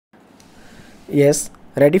Yes,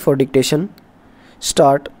 ready for dictation.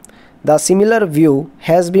 Start. The similar view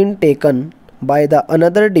has been taken by the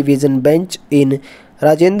another division bench in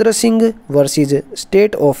Rajendra Singh versus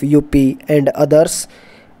State of UP and others.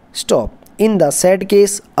 Stop. In the said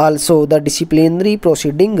case, also the disciplinary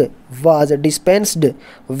proceeding was dispensed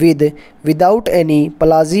with without any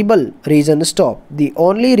plausible reason. Stop. The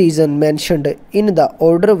only reason mentioned in the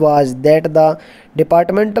order was that the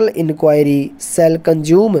departmental inquiry shall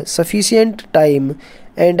consume sufficient time,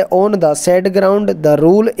 and on the said ground the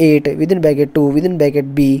rule 8 within bracket 2 within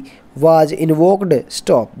bracket b was invoked.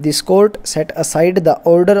 Stop. This court set aside the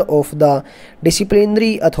order of the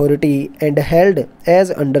disciplinary authority and held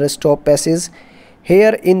as under stop passage.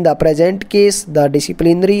 Here in the present case, the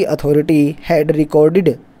disciplinary authority had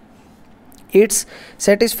recorded its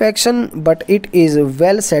satisfaction, but it is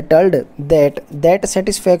well settled that that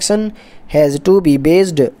satisfaction has to be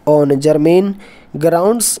based on germane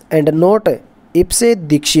grounds and not ipse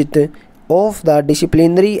dixit of the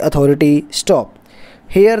disciplinary authority. Stop.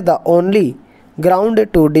 Here the only ground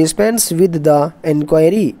to dispense with the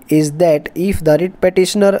inquiry is that if the writ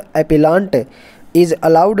petitioner appellant is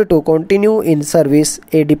allowed to continue in service,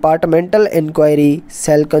 a departmental inquiry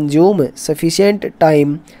shall consume sufficient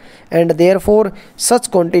time, and therefore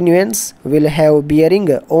such continuance will have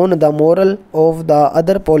bearing on the moral of the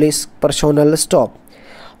other police personnel. Stop.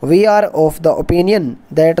 We are of the opinion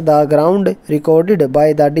that the ground recorded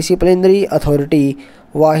by the disciplinary authority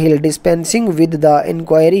while dispensing with the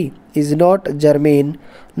inquiry is not germane,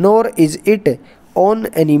 nor is it on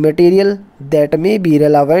any material that may be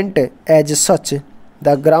relevant as such.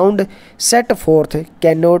 The ground set forth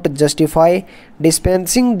cannot justify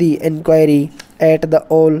dispensing the inquiry at the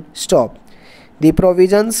all. Stop. The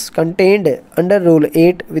provisions contained under Rule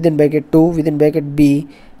 8 within bracket 2 within bracket b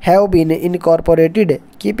have been incorporated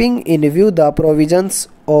keeping in view the provisions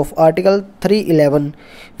of Article 311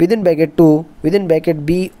 within bracket 2 within bracket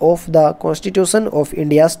b of the Constitution of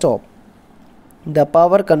India. Stop. The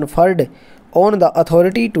power conferred on the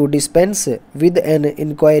authority to dispense with an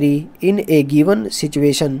inquiry in a given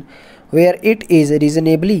situation where it is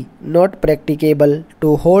reasonably not practicable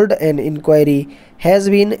to hold an inquiry has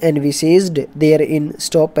been envisaged therein.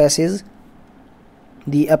 Stop passage.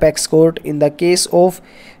 The apex court in the case of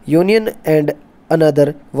Union and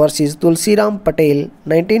another versus Tulsiram Patel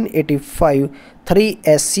 1985 3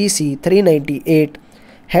 SCC 398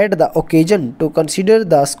 had the occasion to consider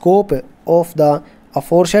the scope of the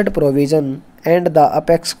aforesaid provision, and the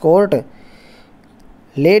apex court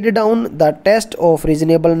laid down the test of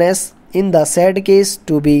reasonableness in the said case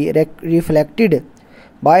to be reflected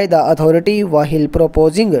by the authority while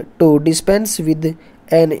proposing to dispense with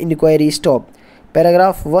an inquiry. Stop.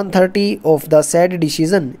 Paragraph 130 of the said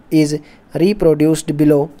decision is reproduced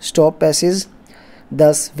below. Stop passage.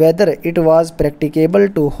 Thus, whether it was practicable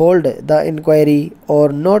to hold the inquiry or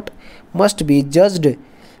not must be judged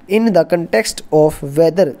in the context of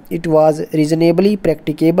whether it was reasonably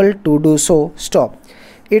practicable to do so. Stop.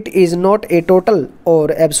 It is not a total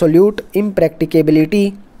or absolute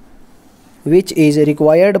impracticability which is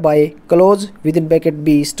required by clause within bracket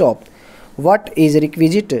b. Stop. What is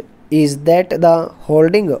requisite is that the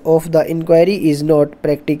holding of the inquiry is not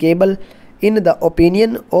practicable in the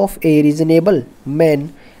opinion of a reasonable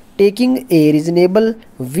man taking a reasonable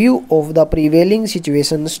view of the prevailing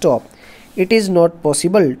situation. Stop. It is not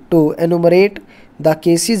possible to enumerate the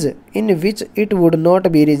cases in which it would not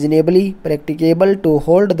be reasonably practicable to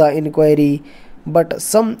hold the inquiry, but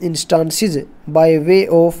some instances by way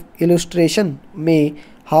of illustration may,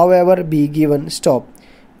 however, be given. Stop.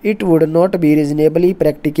 It would not be reasonably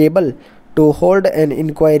practicable to hold an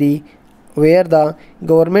inquiry where the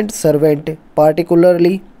government servant,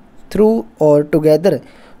 particularly through or together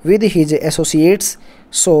with his associates,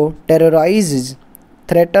 so terrorizes,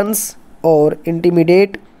 threatens, or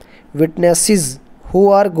intimidate witnesses who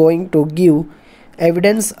are going to give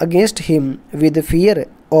evidence against him with fear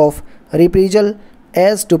of reprisal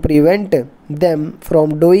as to prevent them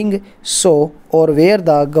from doing so, or where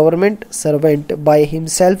the government servant by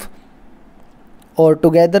himself or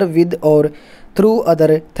together with or through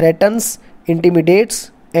other threatens,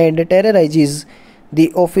 intimidates, and terrorizes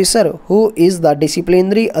the officer who is the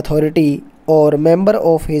disciplinary authority or member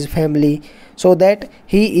of his family, so that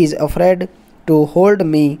he is afraid to hold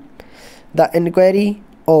me the inquiry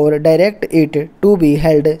or direct it to be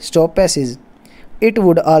held. Stop passage. It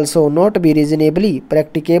would also not be reasonably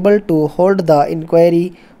practicable to hold the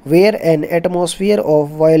inquiry where an atmosphere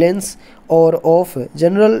of violence or of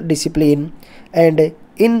general discipline and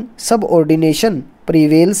insubordination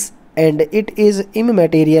prevails, and it is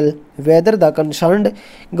immaterial whether the concerned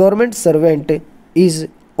government servant is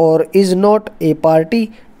or is not a party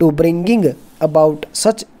to bringing about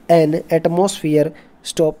such an atmosphere.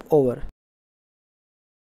 Stop over.